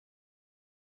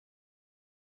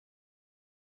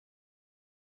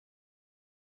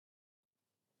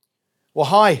Well,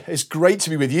 hi, it's great to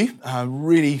be with you. I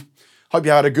really hope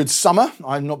you had a good summer.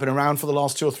 I've not been around for the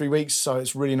last 2 or 3 weeks, so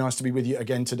it's really nice to be with you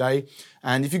again today.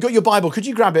 And if you've got your Bible, could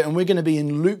you grab it? And we're going to be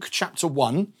in Luke chapter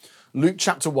 1. Luke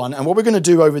chapter 1. And what we're going to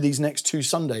do over these next 2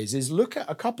 Sundays is look at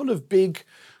a couple of big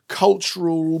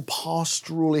cultural,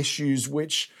 pastoral issues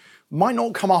which might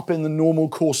not come up in the normal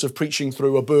course of preaching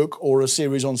through a book or a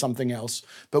series on something else,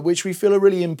 but which we feel are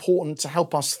really important to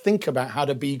help us think about how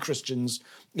to be Christians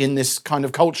in this kind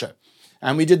of culture.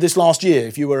 And we did this last year.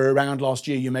 If you were around last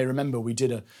year, you may remember we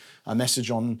did a message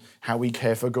on how we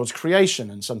care for God's creation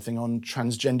and something on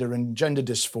transgender and gender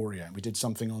dysphoria. We did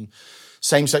something on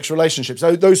same-sex relationships,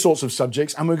 those sorts of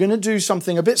subjects. And we're going to do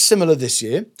something a bit similar this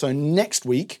year. So next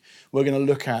week, we're going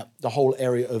to look at the whole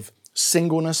area of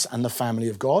singleness and the family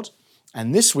of God.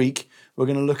 And this week, we're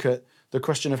going to look at the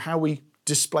question of how we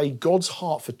display God's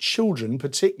heart for children,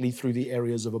 particularly through the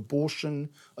areas of abortion,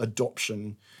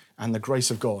 adoption, and the grace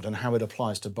of God, and how it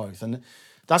applies to both. And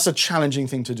that's a challenging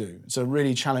thing to do. It's a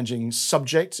really challenging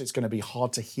subject. It's going to be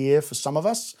hard to hear for some of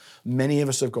us. Many of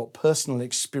us have got personal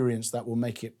experience that will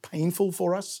make it painful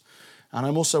for us. And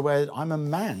I'm also aware I'm a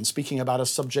man speaking about a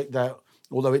subject that,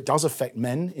 although it does affect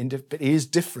men, it is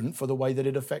different for the way that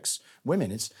it affects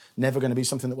women. It's never going to be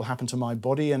something that will happen to my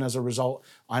body. And as a result,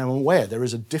 I am aware there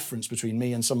is a difference between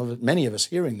me and many of us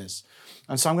hearing this.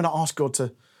 And so I'm going to ask God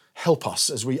to help us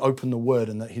as we open the Word,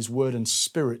 and that His Word and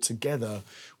Spirit together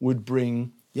would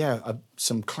bring,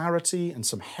 some clarity and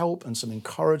some help and some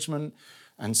encouragement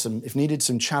and some, if needed,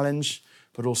 some challenge,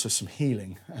 but also some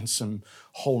healing and some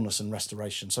wholeness and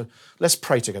restoration. So let's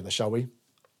pray together, shall we?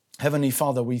 Heavenly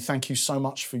Father, we thank you so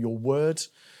much for your Word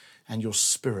and your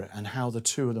Spirit and how the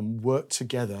two of them work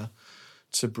together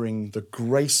to bring the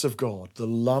grace of God, the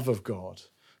love of God,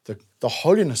 the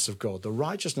holiness of God, the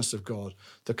righteousness of God,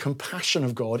 the compassion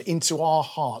of God into our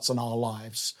hearts and our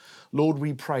lives. Lord,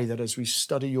 we pray that as we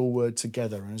study your word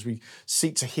together and as we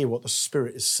seek to hear what the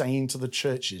Spirit is saying to the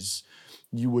churches,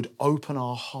 you would open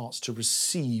our hearts to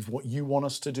receive what you want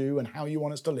us to do and how you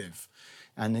want us to live,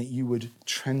 and that you would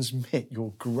transmit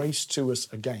your grace to us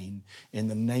again in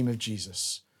the name of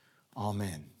Jesus.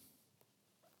 Amen.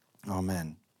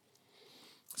 Amen.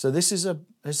 So this is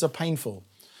a painful,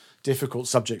 difficult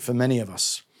subject for many of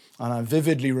us. And I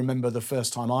vividly remember the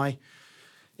first time I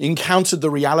encountered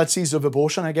the realities of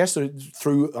abortion, I guess,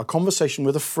 through a conversation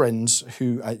with a friend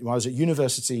who I was at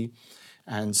university,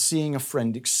 and seeing a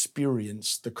friend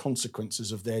experience the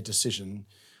consequences of their decision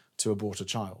to abort a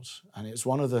child. And it's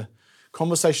one of the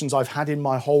conversations I've had in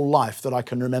my whole life that I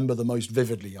can remember the most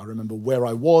vividly. I remember where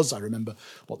I was. I remember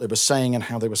what they were saying and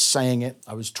how they were saying it.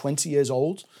 I was 20 years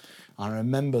old. I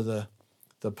remember the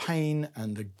pain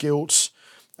and the guilt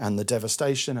and the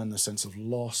devastation and the sense of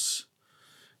loss.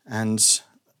 And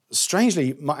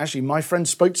strangely, my friend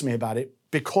spoke to me about it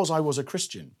because I was a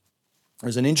Christian. It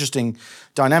was an interesting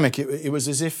dynamic. It was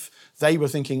as if they were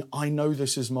thinking, I know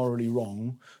this is morally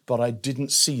wrong, but I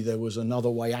didn't see there was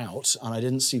another way out, and I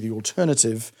didn't see the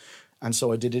alternative, and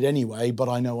so I did it anyway, but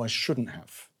I know I shouldn't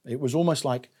have. It was almost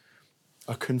like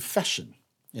a confession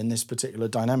in this particular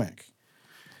dynamic.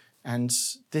 And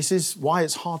this is why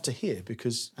it's hard to hear,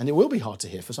 and it will be hard to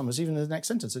hear for some of us, even in the next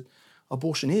sentence, that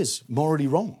abortion is morally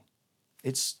wrong.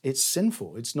 It's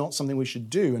sinful. It's not something we should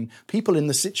do. And people in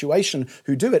the situation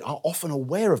who do it are often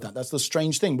aware of that. That's the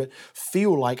strange thing, but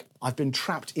feel like I've been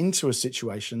trapped into a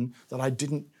situation that I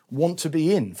didn't want to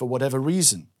be in for whatever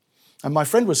reason. And my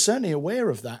friend was certainly aware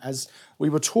of that as we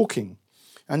were talking.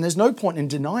 And there's no point in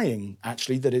denying,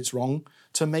 actually, that it's wrong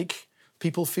to make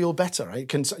people feel better.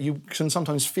 Right? You can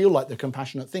sometimes feel like the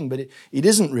compassionate thing, but it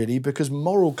isn't really, because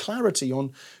moral clarity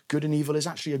on good and evil is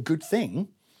actually a good thing.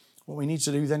 What we need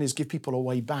to do then is give people a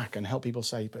way back and help people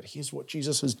say, but here's what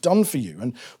Jesus has done for you.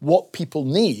 And what people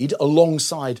need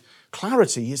alongside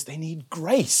clarity is they need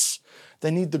grace.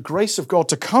 They need the grace of God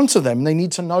to come to them. They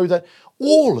need to know that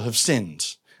all have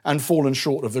sinned and fallen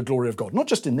short of the glory of God. Not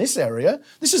just in this area.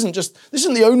 This isn't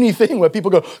the only thing where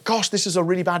people go, gosh, this is a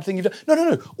really bad thing you've done.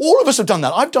 No. All of us have done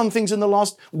that. I've done things in the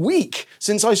last week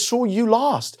since I saw you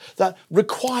last that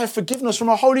require forgiveness from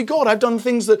a holy God. I've done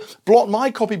things that blot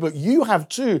my copybook. You have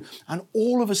too. And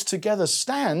all of us together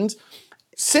stand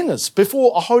sinners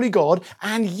before a holy God,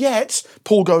 and yet,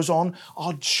 Paul goes on,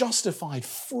 are justified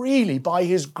freely by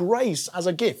his grace as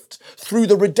a gift through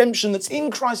the redemption that's in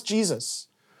Christ Jesus.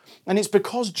 And it's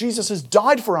because Jesus has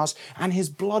died for us and his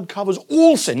blood covers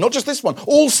all sin, not just this one,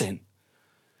 all sin,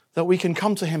 that we can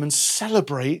come to him and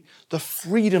celebrate the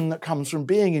freedom that comes from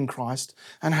being in Christ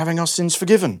and having our sins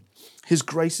forgiven. His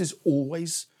grace is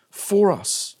always for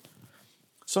us.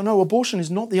 So no, abortion is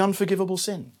not the unforgivable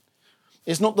sin.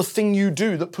 It's not the thing you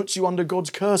do that puts you under God's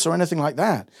curse or anything like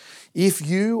that. If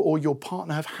you or your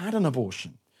partner have had an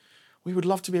abortion, we would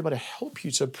love to be able to help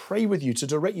you, to pray with you, to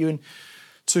direct you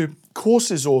into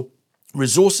courses or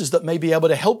resources that may be able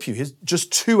to help you. Here's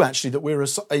just two, actually, that we're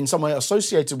in some way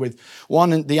associated with.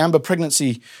 One, the Amber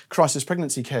Crisis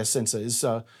Pregnancy Care Centre is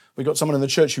we've got someone in the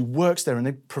church who works there, and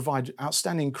they provide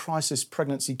outstanding crisis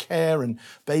pregnancy care and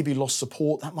baby loss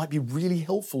support. That might be really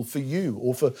helpful for you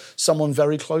or for someone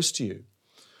very close to you.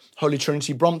 Holy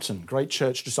Trinity Brompton, great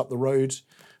church just up the road,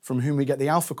 from whom we get the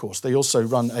Alpha course. They also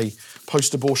run a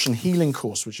post-abortion healing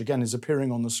course, which again is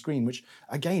appearing on the screen, which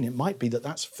again, it might be that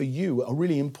that's for you a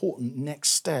really important next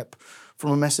step from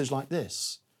a message like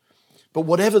this. But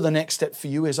whatever the next step for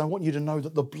you is, I want you to know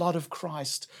that the blood of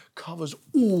Christ covers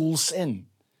all sin.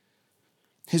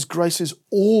 His grace is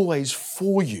always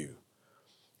for you.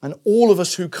 And all of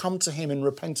us who come to him in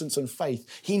repentance and faith,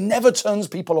 he never turns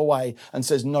people away and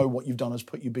says, no, what you've done has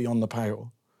put you beyond the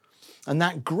pale. And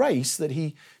that grace that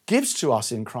he gives to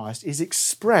us in Christ is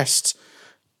expressed,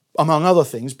 among other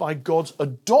things, by God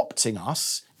adopting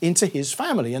us into his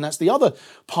family. And that's the other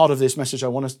part of this message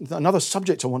another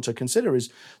subject I want to consider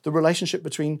is the relationship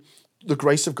between the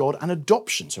grace of God and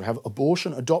adoption. So we have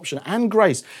abortion, adoption, and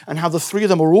grace, and how the three of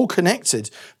them are all connected,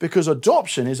 because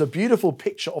adoption is a beautiful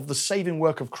picture of the saving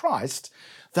work of Christ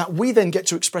that we then get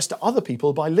to express to other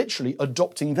people by literally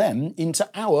adopting them into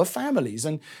our families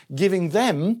and giving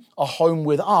them a home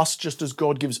with us, just as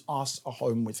God gives us a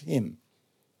home with him.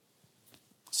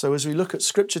 So as we look at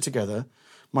Scripture together,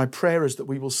 my prayer is that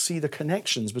we will see the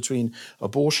connections between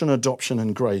abortion, adoption,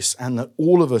 and grace, and that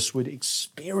all of us would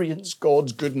experience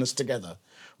God's goodness together,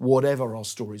 whatever our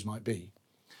stories might be.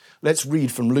 Let's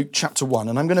read from Luke chapter 1,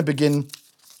 and I'm going to begin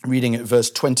reading at verse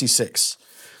 26.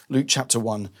 Luke chapter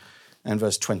 1 and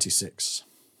verse 26.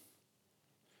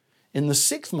 In the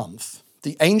 6th month,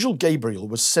 the angel Gabriel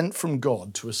was sent from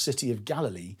God to a city of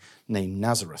Galilee named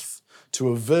Nazareth, to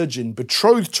a virgin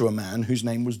betrothed to a man whose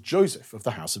name was Joseph of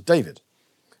the house of David.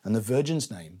 And the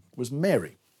virgin's name was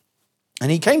Mary.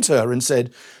 And he came to her and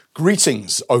said,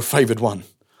 "Greetings, O favored one,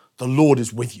 the Lord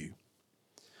is with you."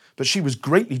 But she was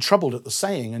greatly troubled at the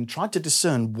saying and tried to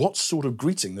discern what sort of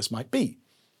greeting this might be.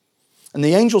 And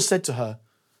the angel said to her,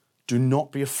 "Do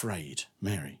not be afraid,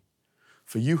 Mary,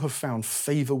 for you have found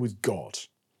favor with God.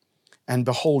 And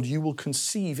behold, you will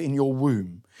conceive in your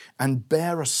womb and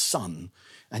bear a son,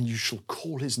 and you shall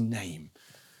call his name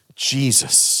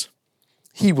Jesus.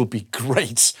 He will be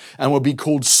great and will be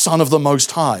called Son of the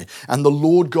Most High. And the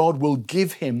Lord God will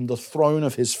give him the throne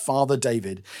of his father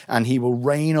David, and he will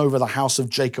reign over the house of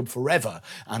Jacob forever,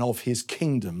 and of his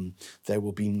kingdom there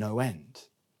will be no end."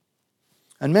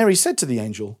 And Mary said to the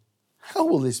angel, "How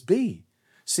will this be,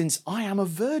 since I am a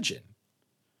virgin?"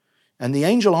 And the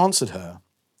angel answered her,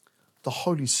 "The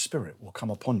Holy Spirit will come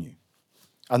upon you,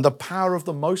 and the power of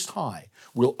the Most High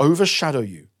will overshadow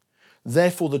you.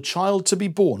 Therefore, the child to be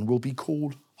born will be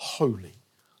called Holy,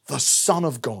 the Son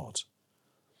of God.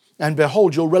 And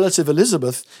behold, your relative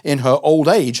Elizabeth, in her old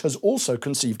age, has also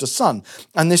conceived a son.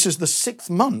 And this is the 6th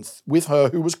month with her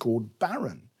who was called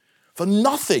barren. For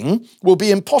nothing will be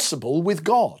impossible with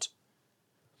God."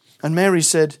 And Mary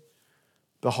said,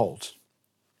 "Behold,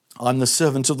 I'm the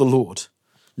servant of the Lord.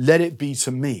 Let it be to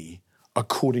me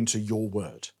according to your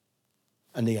word."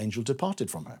 And the angel departed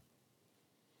from her.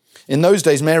 In those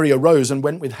days, Mary arose and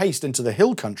went with haste into the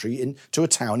hill country into a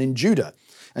town in Judah.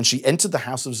 And she entered the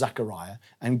house of Zachariah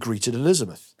and greeted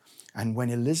Elizabeth. And when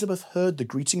Elizabeth heard the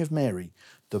greeting of Mary,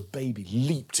 the baby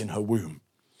leaped in her womb.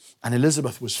 And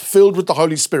Elizabeth was filled with the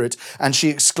Holy Spirit, and she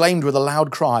exclaimed with a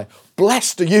loud cry,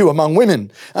 "Blessed are you among women,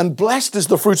 and blessed is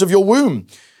the fruit of your womb.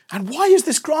 And why is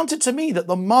this granted to me, that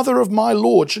the mother of my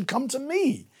Lord should come to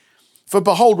me? For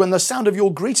behold, when the sound of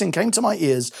your greeting came to my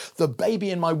ears, the baby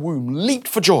in my womb leaped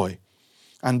for joy.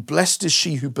 And blessed is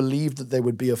she who believed that there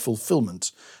would be a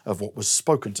fulfillment of what was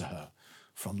spoken to her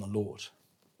from the Lord."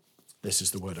 This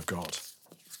is the word of God.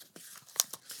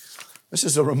 This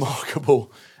is a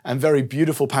remarkable and very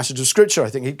beautiful passage of Scripture. I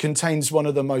think it contains one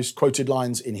of the most quoted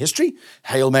lines in history.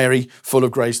 "Hail Mary, full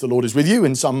of grace, the Lord is with you,"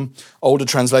 in some older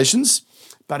translations.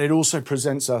 But it also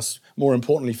presents us, more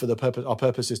importantly for our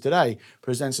purposes today,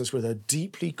 presents us with a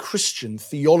deeply Christian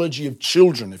theology of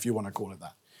children, if you want to call it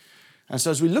that. And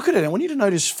so as we look at it, I want you to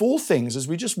notice 4 things as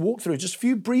we just walk through, just a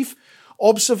few brief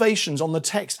observations on the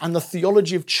text and the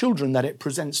theology of children that it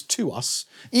presents to us,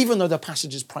 even though the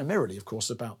passage is primarily, of course,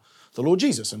 about the Lord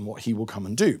Jesus and what he will come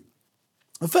and do.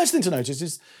 The first thing to notice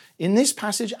is, in this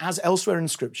passage, as elsewhere in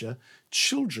Scripture,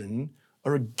 children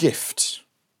are a gift.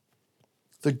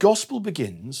 The gospel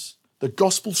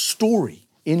story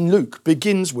in Luke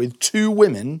begins with two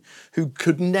women who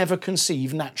could never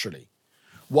conceive naturally.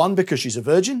 One because she's a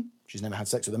virgin, she's never had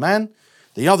sex with a man.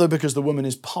 The other because the woman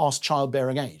is past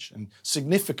childbearing age, and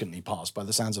significantly past by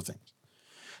the sounds of things.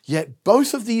 Yet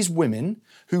both of these women,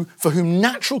 for whom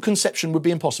natural conception would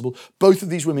be impossible, both of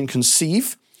these women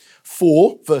conceive,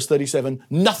 for, verse 37,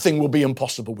 nothing will be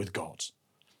impossible with God.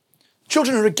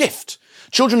 Children are a gift.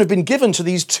 Children have been given to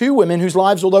these two women whose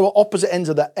lives, although at opposite ends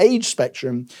of the age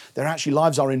spectrum, their actually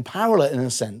lives are in parallel in a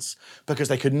sense, because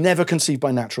they could never conceive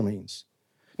by natural means.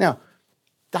 Now,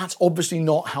 that's obviously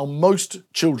not how most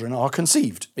children are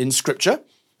conceived in Scripture,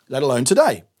 let alone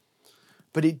today.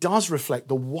 But it does reflect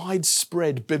the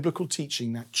widespread biblical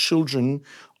teaching that children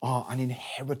are an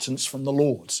inheritance from the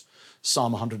Lord.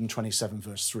 Psalm 127,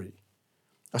 verse 3.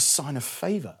 A sign of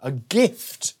favor, a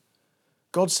gift.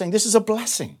 God's saying, this is a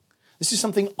blessing. This is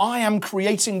something I am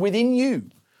creating within you.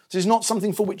 This is not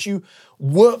something for which you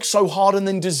work so hard and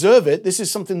then deserve it. This is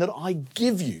something that I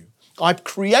give you. I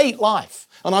create life,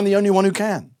 and I'm the only one who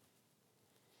can.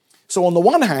 So on the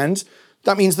one hand,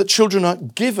 that means that children are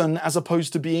given as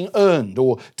opposed to being earned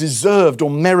or deserved or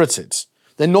merited.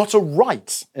 They're not a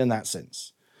right in that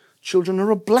sense. Children are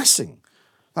a blessing.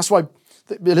 That's why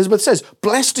Elizabeth says,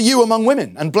 blessed are you among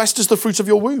women, and blessed is the fruit of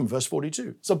your womb, verse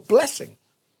 42. It's a blessing.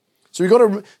 So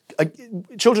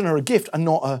children are a gift and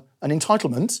not an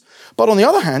entitlement. But on the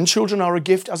other hand, children are a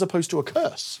gift as opposed to a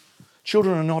curse.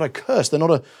 Children are not a curse. They're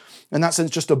not, in that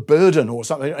sense, just a burden or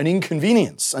something, an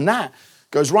inconvenience. And that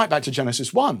goes right back to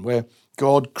Genesis 1, where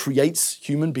God creates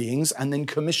human beings and then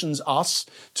commissions us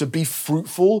to be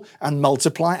fruitful and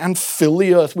multiply and fill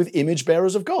the earth with image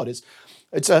bearers of God.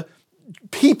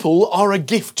 People are a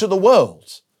gift to the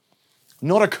world,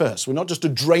 not a curse. We're not just a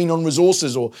drain on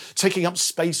resources or taking up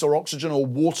space or oxygen or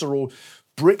water or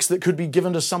bricks that could be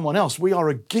given to someone else. We are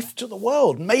a gift to the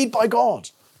world, made by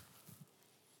God.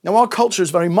 Now, our culture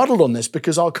is very muddled on this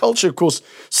because our culture, of course,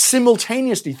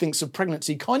 simultaneously thinks of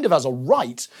pregnancy kind of as a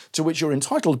right to which you're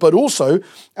entitled, but also,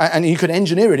 and you can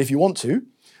engineer it if you want to,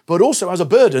 but also as a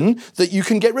burden that you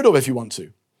can get rid of if you want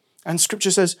to. And Scripture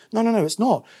says, no, it's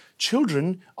not.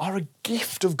 Children are a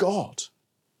gift of God.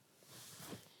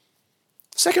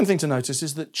 Second thing to notice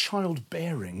is that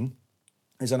childbearing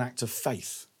is an act of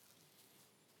faith.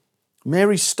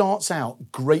 Mary starts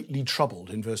out greatly troubled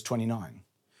in verse 29.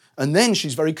 And then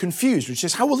she's very confused, which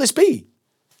says, how will this be?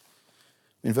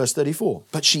 In verse 34.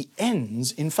 But she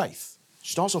ends in faith.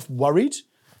 She starts off worried,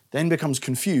 then becomes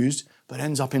confused, but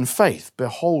ends up in faith.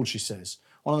 Behold, she says,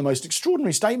 one of the most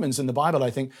extraordinary statements in the Bible,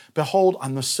 I think, behold,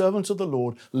 I'm the servant of the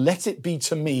Lord. Let it be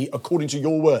to me according to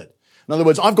your word. In other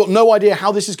words, I've got no idea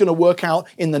how this is going to work out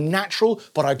in the natural,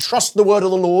 but I trust the word of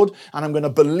the Lord, and I'm going to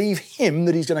believe him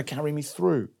that he's going to carry me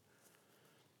through.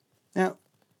 Now,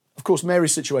 of course,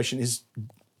 Mary's situation is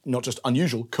not just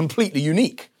unusual, completely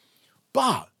unique.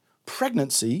 But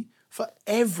pregnancy for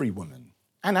every woman,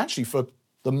 and actually for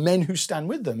the men who stand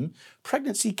with them,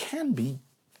 pregnancy can be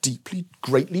deeply,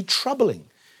 greatly troubling.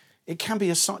 It can be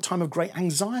a time of great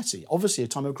anxiety, obviously a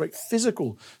time of great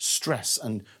physical stress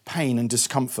and pain and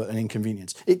discomfort and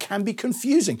inconvenience. It can be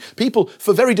confusing. People,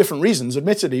 for very different reasons,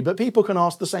 admittedly, but people can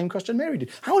ask the same question Mary did.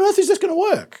 How on earth is this going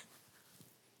to work?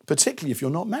 Particularly if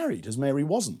you're not married, as Mary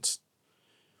wasn't.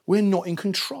 We're not in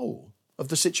control of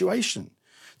the situation.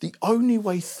 The only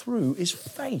way through is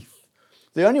faith.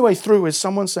 The only way through is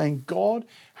someone saying, God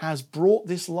has brought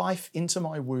this life into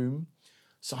my womb,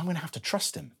 so I'm going to have to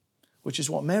trust him, which is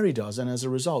what Mary does, and as a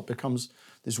result becomes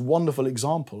this wonderful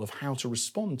example of how to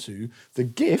respond to the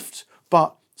gift,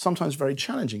 but sometimes very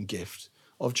challenging gift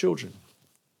of children.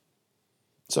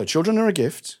 So children are a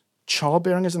gift.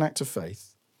 Childbearing is an act of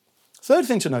faith. Third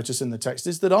thing to notice in the text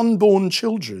is that unborn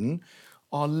children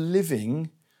are living,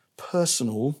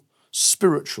 personal,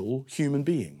 spiritual human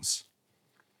beings.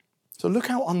 So look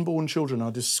how unborn children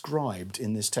are described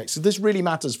in this text. So this really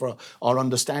matters for our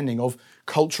understanding of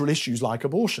cultural issues like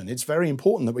abortion. It's very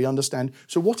important that we understand,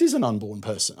 so what is an unborn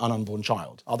person, an unborn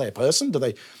child? Are they a person? Do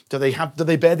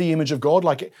they bear the image of God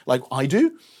like I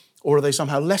do? Or are they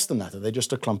somehow less than that? Are they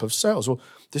just a clump of cells? Well,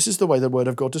 this is the way the word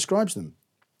of God describes them.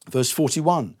 Verse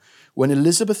 41, when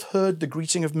Elizabeth heard the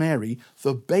greeting of Mary,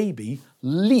 the baby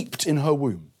leaped in her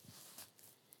womb.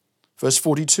 Verse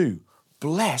 42,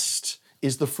 blessed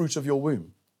is the fruit of your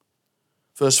womb.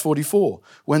 Verse 44,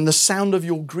 when the sound of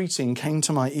your greeting came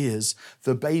to my ears,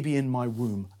 the baby in my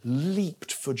womb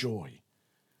leaped for joy.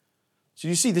 So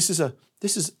you see, this is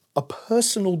a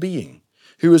personal being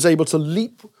who is able to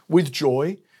leap with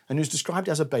joy and who's described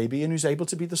as a baby and who's able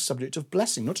to be the subject of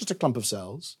blessing, not just a clump of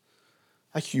cells,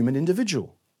 a human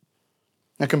individual.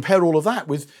 Now compare all of that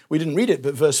with, we didn't read it,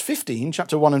 but verse 15,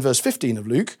 chapter 1 and verse 15 of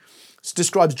Luke,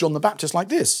 describes John the Baptist like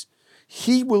this.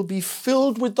 He will be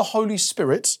filled with the Holy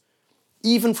Spirit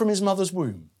even from his mother's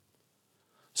womb.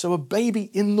 So a baby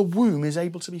in the womb is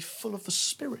able to be full of the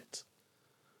Spirit.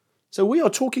 So we are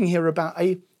talking here about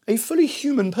a fully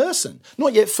human person,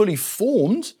 not yet fully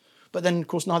formed, but then, of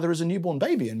course, neither is a newborn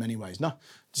baby in many ways. No,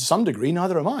 to some degree,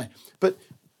 neither am I. But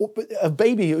a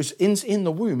baby who's in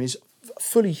the womb is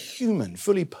fully human,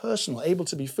 fully personal, able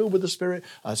to be filled with the Spirit,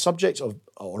 a subject of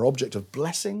or object of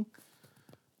blessing,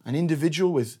 an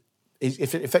individual with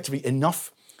effectively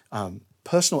enough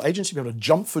personal agency to be able to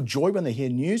jump for joy when they hear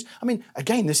news. I mean,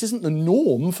 again, this isn't the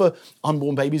norm for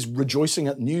unborn babies rejoicing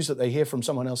at news that they hear from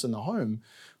someone else in the home,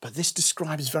 but this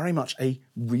describes very much a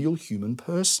real human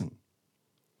person.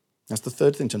 That's the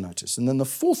third thing to notice. And then the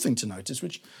fourth thing to notice,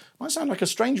 which might sound like a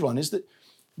strange one, is that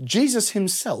Jesus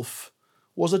himself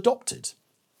was adopted.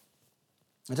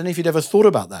 I don't know if you'd ever thought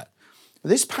about that.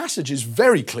 This passage is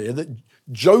very clear that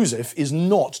Joseph is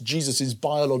not Jesus'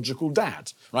 biological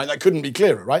dad, right? That couldn't be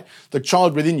clearer, right? The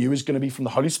child within you is going to be from the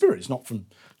Holy Spirit. It's not from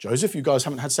Joseph. You guys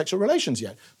haven't had sexual relations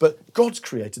yet, but God's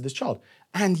created this child.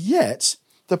 And yet,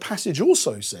 the passage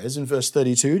also says in verse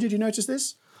 32, did you notice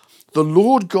this? The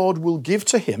Lord God will give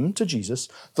to him, to Jesus,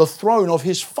 the throne of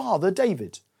his father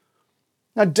David.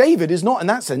 Now, David is not, in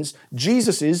that sense,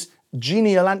 Jesus'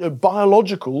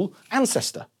 biological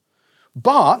ancestor.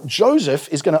 But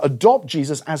Joseph is going to adopt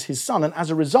Jesus as his son, and as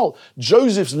a result,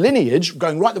 Joseph's lineage,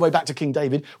 going right the way back to King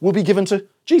David, will be given to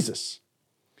Jesus.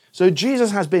 So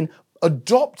Jesus has been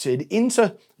adopted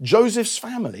into Joseph's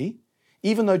family,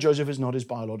 even though Joseph is not his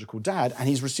biological dad, and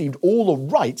he's received all the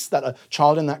rights that a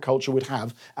child in that culture would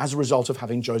have as a result of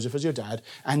having Joseph as your dad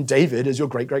and David as your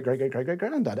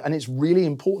great-great-great-great-great-granddad. And it's really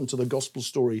important to the gospel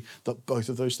story that both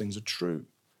of those things are true.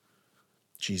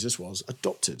 Jesus was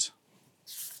adopted.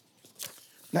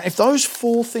 Now, if those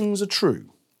four things are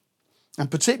true,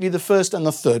 and particularly the first and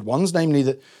the third ones, namely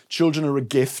that children are a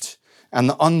gift and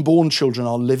that unborn children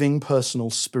are living, personal,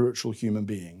 spiritual human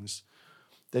beings,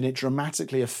 then it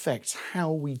dramatically affects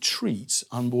how we treat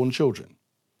unborn children.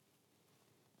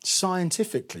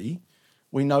 Scientifically,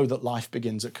 we know that life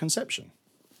begins at conception.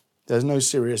 There's no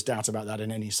serious doubt about that in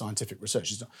any scientific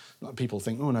research. It's not people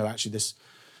think, oh no, actually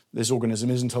this organism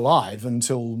isn't alive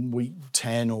until week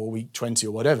 10 or week 20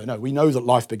 or whatever. No, we know that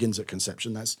life begins at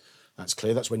conception. That's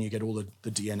clear. That's when you get all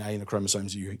the DNA and the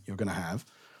chromosomes you're going to have.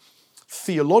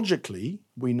 Theologically,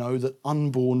 we know that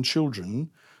unborn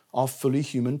children are fully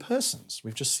human persons.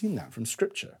 We've just seen that from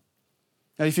Scripture.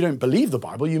 Now, if you don't believe the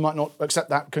Bible, you might not accept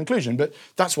that conclusion, but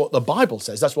that's what the Bible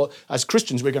says. That's what, as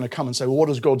Christians, we're going to come and say, well, what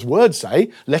does God's word say?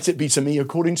 Let it be to me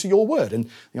according to your word. And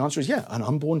the answer is, yeah, an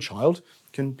unborn child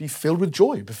can be filled with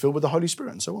joy, be filled with the Holy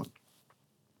Spirit, and so on.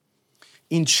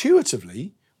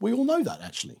 Intuitively, we all know that,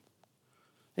 actually.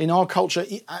 In our culture,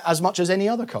 as much as any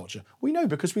other culture, we know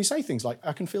because we say things like,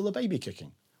 I can feel the baby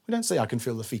kicking. We don't say, I can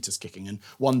feel the fetus kicking, and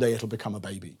one day it'll become a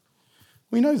baby.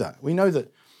 We know that. We know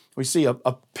that. We see a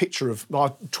picture of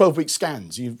 12-week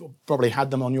scans. You've probably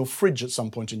had them on your fridge at some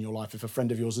point in your life if a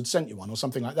friend of yours had sent you one or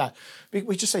something like that.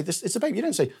 We just say, this, it's a baby. You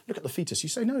don't say, look at the fetus. You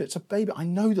say, no, it's a baby. I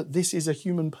know that this is a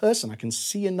human person. I can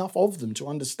see enough of them to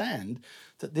understand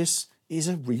that this is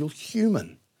a real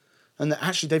human. And that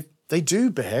actually they do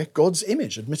bear God's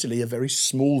image. Admittedly, a very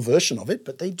small version of it,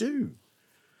 but they do.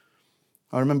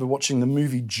 I remember watching the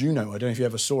movie Juno. I don't know if you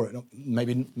ever saw it.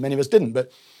 Maybe many of us didn't,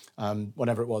 but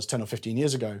whatever it was, 10 or 15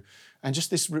 years ago. And just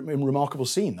this remarkable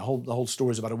scene. The whole story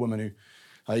is about a woman who,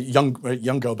 a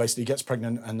young girl basically gets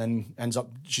pregnant and then ends up,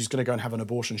 she's going to go and have an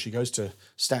abortion. She goes to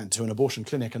an abortion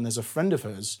clinic, and there's a friend of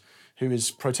hers who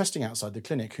is protesting outside the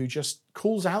clinic who just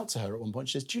calls out to her at one point.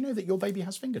 She says, do you know that your baby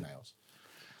has fingernails?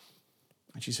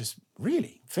 And she says,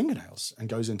 really? Fingernails? And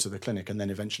goes into the clinic and then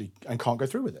eventually, and can't go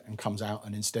through with it, and comes out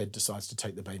and instead decides to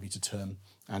take the baby to term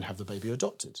and have the baby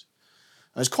adopted.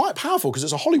 And it's quite powerful because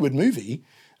it's a Hollywood movie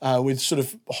with sort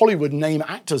of Hollywood name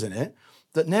actors in it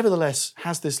that nevertheless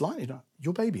has this line, you know,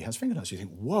 your baby has fingernails. You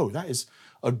think, whoa, that is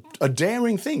a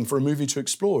daring thing for a movie to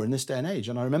explore in this day and age.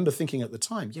 And I remember thinking at the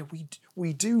time, yeah,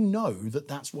 we do know that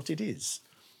that's what it is.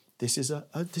 This is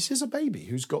a baby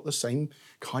who's got the same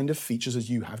kind of features as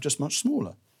you have, just much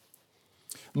smaller.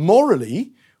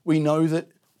 Morally, we know that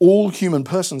all human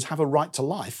persons have a right to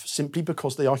life simply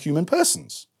because they are human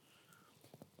persons.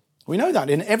 We know that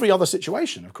in every other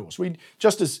situation, of course.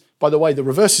 Just as, by the way, the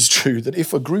reverse is true, that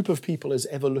if a group of people is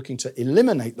ever looking to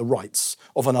eliminate the rights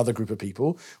of another group of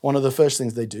people, one of the first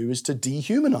things they do is to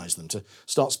dehumanize them, to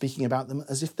start speaking about them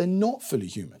as if they're not fully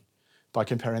human. by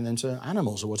comparing them to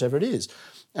animals or whatever it is.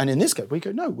 And in this case, we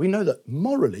go, no, we know that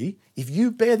morally, if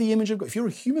you bear the image of God, if you're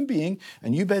a human being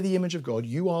and you bear the image of God,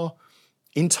 you are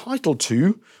entitled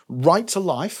to right to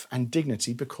life and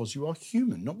dignity because you are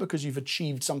human, not because you've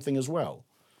achieved something as well.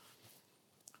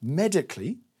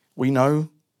 Medically, we know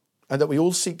that we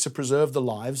all seek to preserve the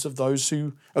lives of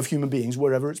of human beings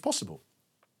wherever it's possible.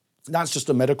 That's just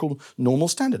a medical normal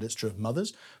standard. It's true of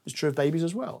mothers, it's true of babies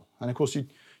as well. And of course, you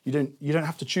don't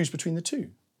have to choose between the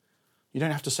two. You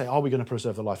don't have to say, are we going to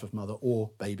preserve the life of mother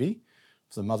or baby?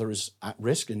 If the mother is at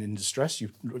risk and in distress, you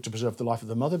look to preserve the life of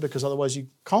the mother because otherwise you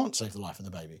can't save the life of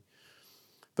the baby.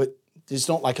 But it's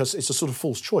not like it's a sort of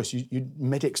false choice.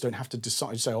 Medics don't have to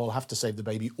decide, say, oh, I'll have to save the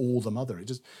baby or the mother. It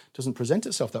just doesn't present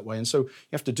itself that way. And so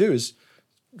you have to do is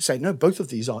say, no, both of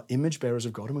these are image bearers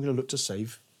of God and we're going to look to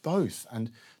save both.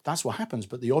 And that's what happens.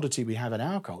 But the oddity we have in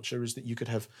our culture is that you could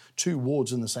have two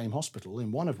wards in the same hospital,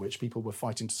 in one of which people were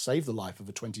fighting to save the life of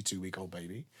a 22-week-old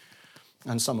baby,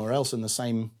 and somewhere else in the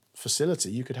same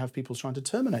facility, you could have people trying to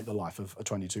terminate the life of a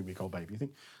 22-week-old baby. You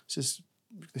think,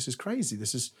 this is crazy.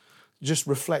 This just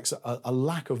reflects a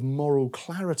lack of moral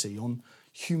clarity on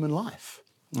human life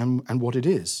and what it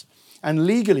is. And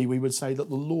legally, we would say that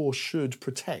the law should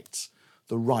protect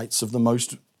the rights of the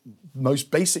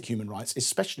most basic human rights,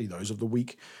 especially those of the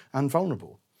weak and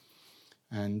vulnerable.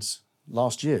 And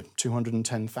last year,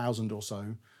 210,000 or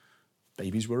so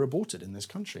babies were aborted in this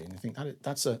country. And I think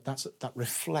that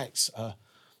reflects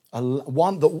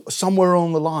one that somewhere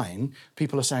along the line,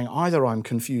 people are saying either I'm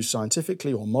confused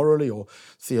scientifically or morally or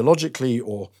theologically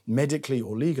or medically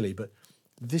or legally, but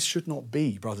this should not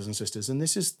be, brothers and sisters. And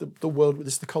this is the world,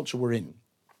 this is the culture we're in.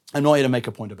 I'm not here to make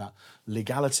a point about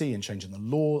legality and changing the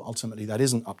law. Ultimately, that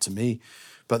isn't up to me.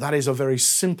 But that is a very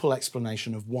simple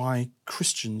explanation of why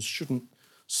Christians shouldn't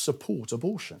support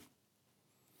abortion.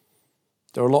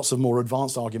 There are lots of more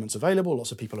advanced arguments available.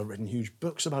 Lots of people have written huge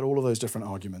books about all of those different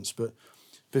arguments. But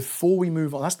before we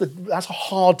move on, that's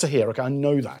hard to hear. Okay, I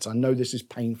know that. I know this is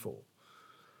painful.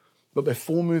 But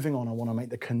before moving on, I want to make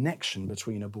the connection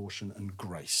between abortion and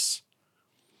grace.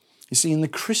 You see, in the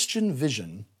Christian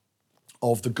vision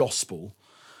of the gospel,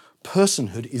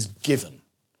 personhood is given.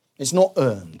 It's not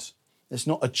earned. It's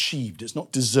not achieved. It's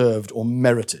not deserved or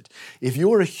merited. If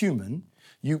you're a human,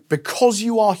 because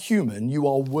you are human, you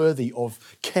are worthy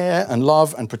of care and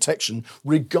love and protection,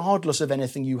 regardless of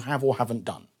anything you have or haven't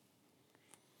done.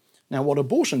 Now, what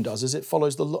abortion does is it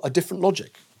follows a different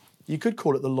logic. You could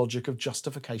call it the logic of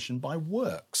justification by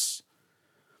works.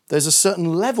 There's a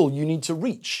certain level you need to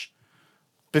reach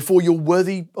before you're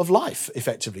worthy of life,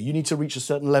 effectively. You need to reach a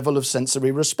certain level of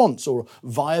sensory response or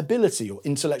viability or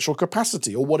intellectual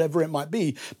capacity or whatever it might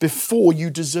be before you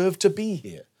deserve to be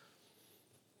here.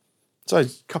 So a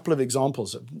couple of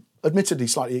examples, admittedly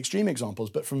slightly extreme examples,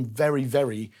 but from very,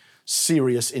 very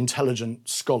serious, intelligent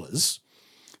scholars.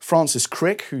 Francis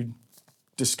Crick, who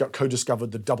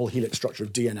co-discovered the double helix structure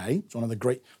of DNA, it's one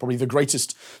of probably the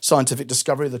greatest scientific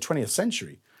discovery of the 20th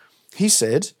century. He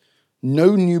said,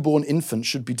 no newborn infant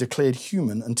should be declared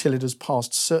human until it has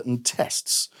passed certain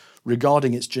tests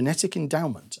regarding its genetic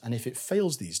endowment, and if it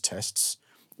fails these tests,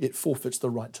 it forfeits the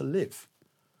right to live.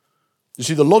 You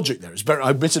see, the logic there is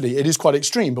admittedly, it is quite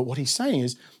extreme, but what he's saying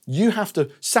is you have to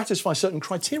satisfy certain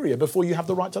criteria before you have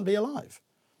the right to be alive.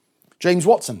 James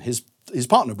Watson, his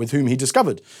partner with whom he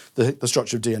discovered the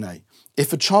structure of DNA,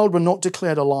 if a child were not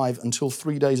declared alive until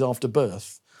 3 days after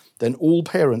birth, then all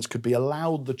parents could be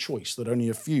allowed the choice that only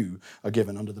a few are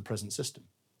given under the present system.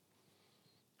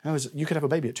 How is it? You could have a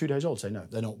baby at 2 days old, say, no,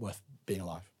 they're not worth being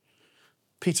alive.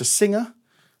 Peter Singer,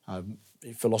 a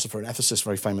philosopher and ethicist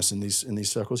very famous in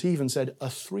these circles, he even said a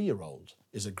 3-year-old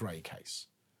is a grey case.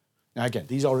 Now, again,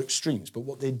 these are extremes, but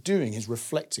what they're doing is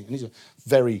reflecting, and he's a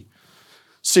very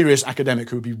serious academic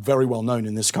who would be very well known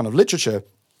in this kind of literature,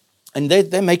 and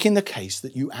they're making the case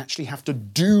that you actually have to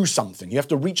do something. You have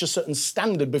to reach a certain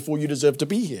standard before you deserve to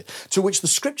be here, to which the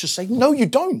scriptures say, no, you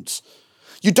don't.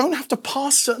 You don't have to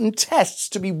pass certain tests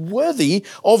to be worthy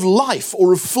of life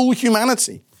or of full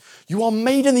humanity. You are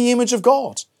made in the image of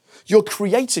God. You're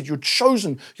created, you're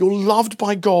chosen, you're loved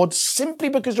by God simply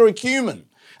because you're a human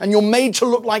and you're made to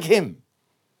look like him.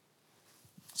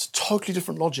 It's a totally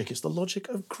different logic. It's the logic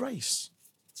of grace.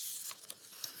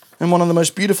 And one of the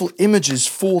most beautiful images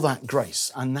for that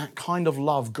grace and that kind of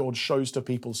love God shows to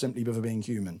people simply for being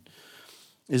human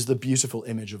is the beautiful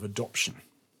image of adoption.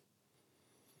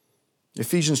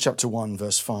 Ephesians chapter 1,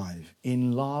 verse 5.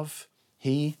 In love,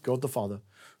 he, God the Father,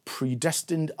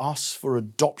 predestined us for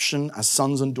adoption as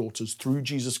sons and daughters through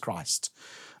Jesus Christ,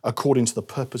 according to the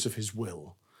purpose of his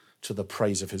will, to the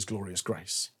praise of his glorious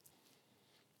grace.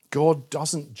 God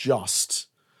doesn't just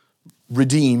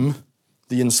redeem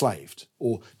the enslaved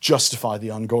or justify the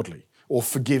ungodly or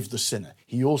forgive the sinner.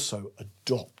 He also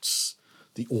adopts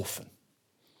the orphan.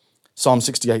 Psalm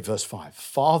 68 verse 5,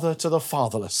 Father to the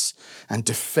fatherless and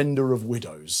defender of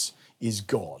widows is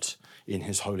God in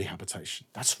his holy habitation.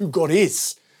 That's who God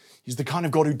is. He's the kind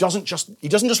of God who doesn't just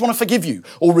want to forgive you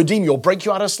or redeem you or break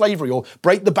you out of slavery or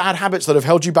break the bad habits that have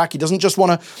held you back. He doesn't just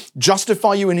want to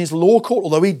justify you in his law court,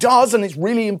 although he does, and it's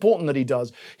really important that he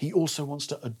does. He also wants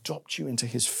to adopt you into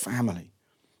his family.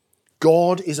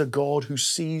 God is a God who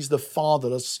sees the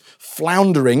fatherless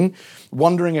floundering,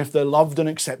 wondering if they're loved and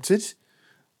accepted,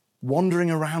 wandering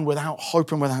around without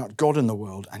hope and without God in the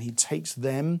world. And he takes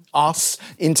them, us,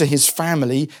 into his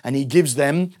family, and he gives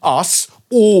them, us,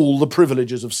 all the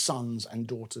privileges of sons and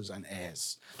daughters and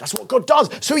heirs. That's what God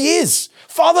does. So he is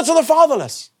father to the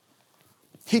fatherless.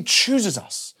 He chooses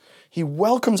us. He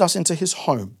welcomes us into his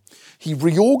home. He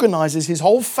reorganizes his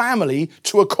whole family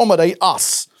to accommodate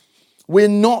us. We're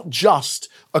not just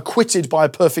acquitted by a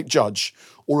perfect judge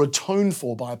or atoned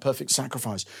for by a perfect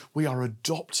sacrifice. We are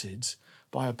adopted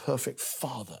by a perfect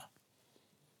father.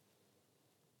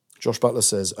 Josh Butler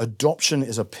says, adoption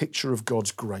is a picture of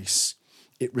God's grace.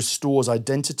 It restores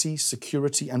identity,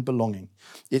 security, and belonging.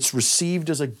 It's received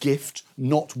as a gift,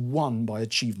 not won by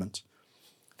achievement.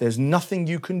 There's nothing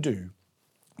you can do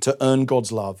to earn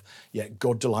God's love, yet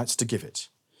God delights to give it.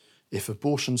 If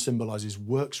abortion symbolizes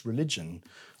works religion,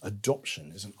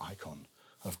 adoption is an icon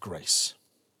of grace.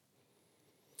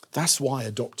 That's why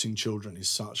adopting children is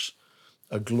such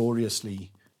a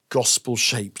gloriously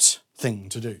gospel-shaped thing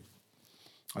to do.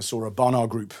 I saw a Barnard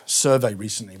Group survey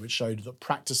recently which showed that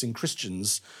practicing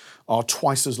Christians are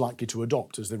twice as likely to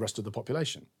adopt as the rest of the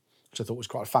population, which I thought was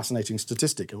quite a fascinating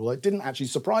statistic, although it didn't actually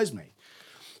surprise me.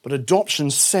 But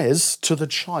adoption says to the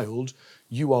child,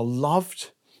 you are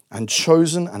loved and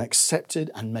chosen and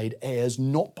accepted and made heirs,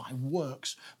 not by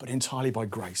works, but entirely by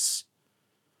grace.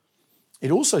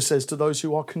 It also says to those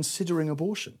who are considering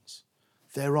abortions,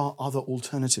 there are other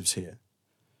alternatives here.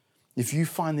 If you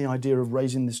find the idea of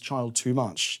raising this child too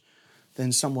much,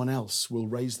 then someone else will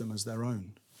raise them as their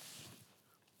own.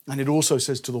 And it also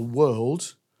says to the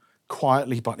world,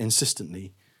 quietly but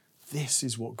insistently, this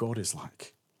is what God is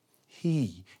like.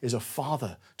 He is a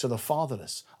father to the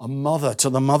fatherless, a mother to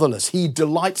the motherless. He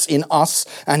delights in us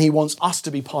and he wants us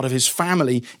to be part of his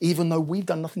family, even though we've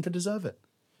done nothing to deserve it.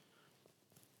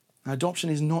 Now, adoption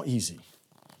is not easy.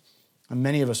 And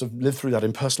many of us have lived through that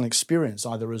in personal experience,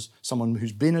 either as someone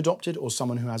who's been adopted or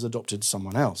someone who has adopted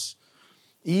someone else.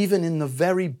 Even in the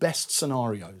very best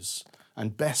scenarios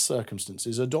and best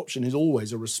circumstances, adoption is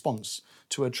always a response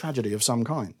to a tragedy of some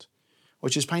kind,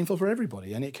 which is painful for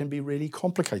everybody, and it can be really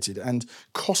complicated and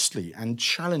costly and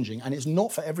challenging, and it's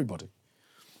not for everybody.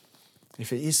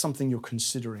 If it is something you're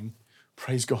considering,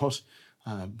 praise God.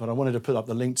 But I wanted to put up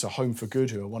the link to Home for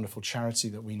Good, who are a wonderful charity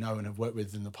that we know and have worked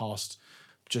with in the past.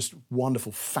 Just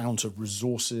wonderful fount of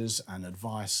resources and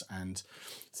advice and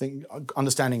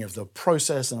understanding of the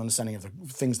process and understanding of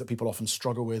the things that people often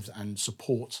struggle with and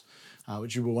support,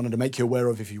 which we wanted to make you aware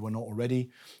of if you were not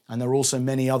already. And there are also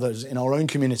many others in our own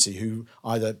community who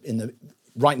either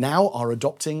right now are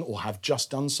adopting or have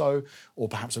just done so, or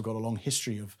perhaps have got a long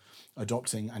history of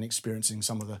adopting and experiencing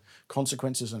some of the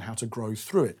consequences and how to grow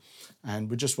through it. And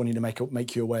we just wanted to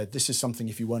make you aware, this is something,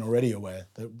 if you weren't already aware,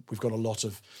 that we've got a lot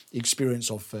of experience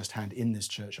of firsthand in this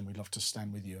church, and we'd love to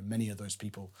stand with you. And many of those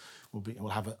people will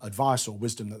have advice or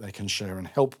wisdom that they can share and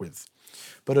help with.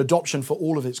 But adoption, for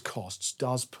all of its costs,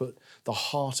 does put the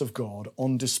heart of God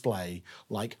on display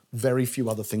like very few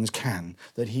other things can,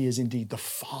 that he is indeed the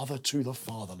father to the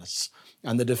fatherless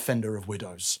and the defender of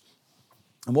widows.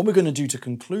 And what we're going to do to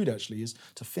conclude, actually, is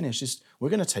we're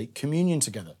going to take communion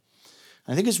together.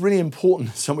 And I think it's really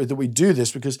important that we do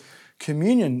this, because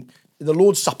communion, the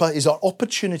Lord's Supper, is our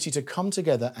opportunity to come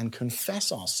together and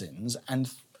confess our sins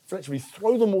and actually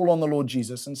throw them all on the Lord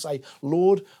Jesus and say,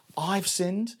 Lord, I've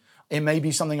sinned. It may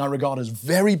be something I regard as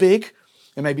very big.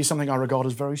 It may be something I regard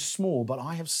as very small, but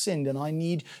I have sinned and I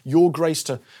need your grace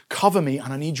to cover me,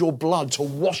 and I need your blood to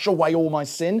wash away all my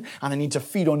sin, and I need to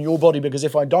feed on your body, because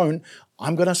if I don't,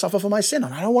 I'm going to suffer for my sin,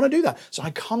 and I don't want to do that. So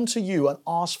I come to you and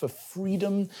ask for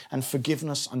freedom and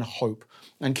forgiveness and hope.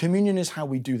 And communion is how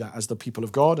we do that as the people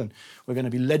of God, and we're going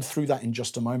to be led through that in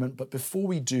just a moment. But before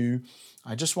we do,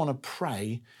 I just want to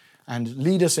pray and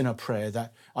lead us in a prayer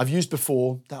that I've used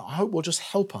before, that I hope will just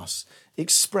help us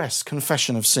express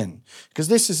confession of sin. Because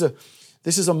this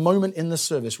is a moment in the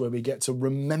service where we get to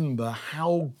remember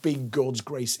how big God's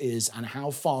grace is and how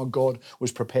far God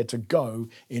was prepared to go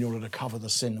in order to cover the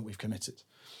sin that we've committed.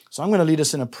 So I'm going to lead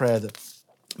us in a prayer that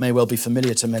may well be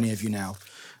familiar to many of you now.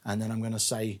 And then I'm going to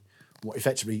say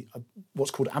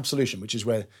what's called absolution, which is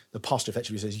where the pastor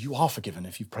effectively says, you are forgiven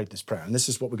if you've prayed this prayer. And this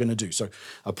is what we're going to do. So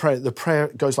the prayer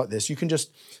goes like this. You can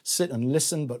just sit and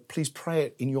listen, but please pray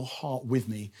it in your heart with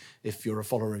me if you're a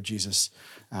follower of Jesus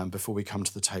before we come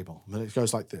to the table. But it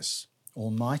goes like this.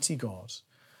 Almighty God,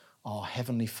 our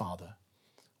Heavenly Father,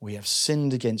 we have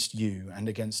sinned against you and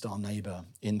against our neighbor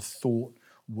in thought,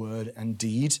 word, and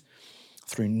deed,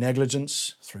 through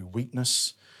negligence, through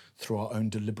weakness, through our own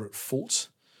deliberate fault.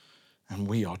 And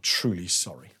we are truly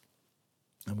sorry.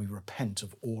 And we repent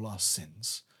of all our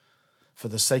sins. For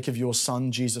the sake of your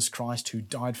Son, Jesus Christ, who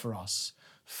died for us,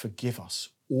 forgive us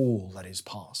all that is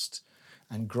past,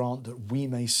 and grant that we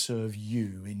may serve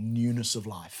you in newness of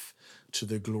life to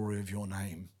the glory of your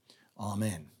name.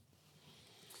 Amen.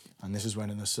 And this is when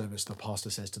in the service the pastor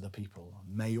says to the people,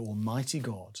 may Almighty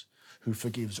God, who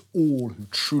forgives all who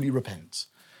truly repent,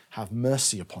 have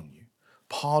mercy upon you,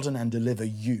 pardon and deliver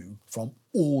you from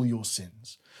all your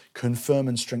sins, confirm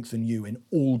and strengthen you in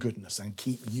all goodness, and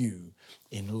keep you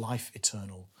in life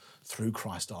eternal through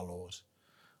Christ our Lord.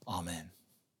 Amen.